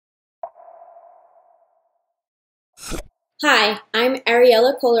Hi, I'm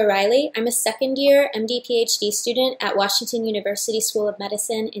Ariella Cole-O'Reilly. I'm a second-year MD-PhD student at Washington University School of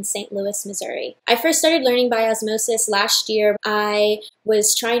Medicine in St. Louis, Missouri. I first started learning by osmosis last year. I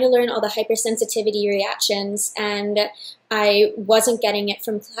was trying to learn all the hypersensitivity reactions, and I wasn't getting it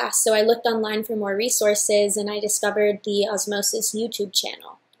from class, so I looked online for more resources, and I discovered the Osmosis YouTube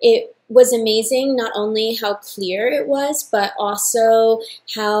channel. It was amazing, not only how clear it was, but also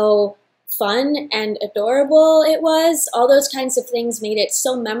how fun and adorable it was. All those kinds of things made it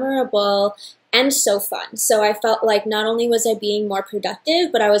so memorable and so fun. So I felt like not only was I being more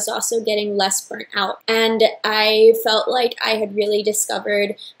productive, but I was also getting less burnt out. And I felt like I had really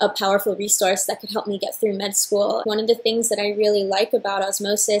discovered a powerful resource that could help me get through med school. One of the things that I really like about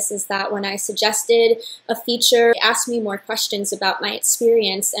Osmosis is that when I suggested a feature, they asked me more questions about my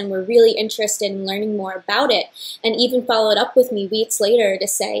experience and were really interested in learning more about it, and even followed up with me weeks later to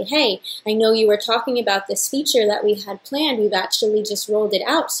say, hey, I know you were talking about this feature that we had planned. We've actually just rolled it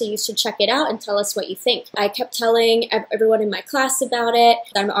out, so you should check it out and tell us what you think. I kept telling everyone in my class about it.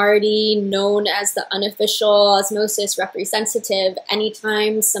 I'm already known as the unofficial osmosis representative.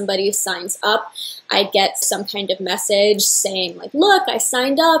 Anytime somebody signs up, I get some kind of message saying like, look, I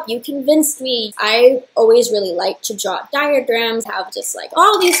signed up, you convinced me. I always really like to draw diagrams, have just like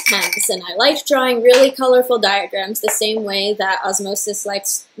all these pens, and I like drawing really colorful diagrams the same way that Osmosis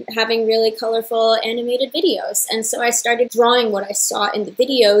likes having really colorful animated videos. And so I started drawing what I saw in the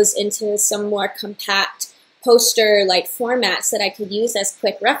videos into some more compact poster-like formats that I could use as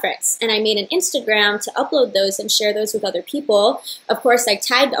quick reference. And I made an Instagram to upload those and share those with other people. Of course, I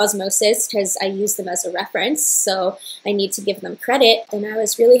tagged Osmosis because I use them as a reference, so I need to give them credit. And I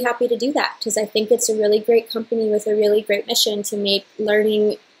was really happy to do that because I think it's a really great company with a really great mission to make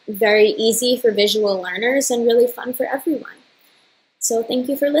learning very easy for visual learners and really fun for everyone. So thank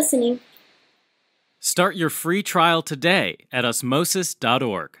you for listening. Start your free trial today at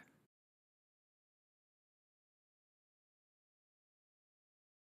osmosis.org.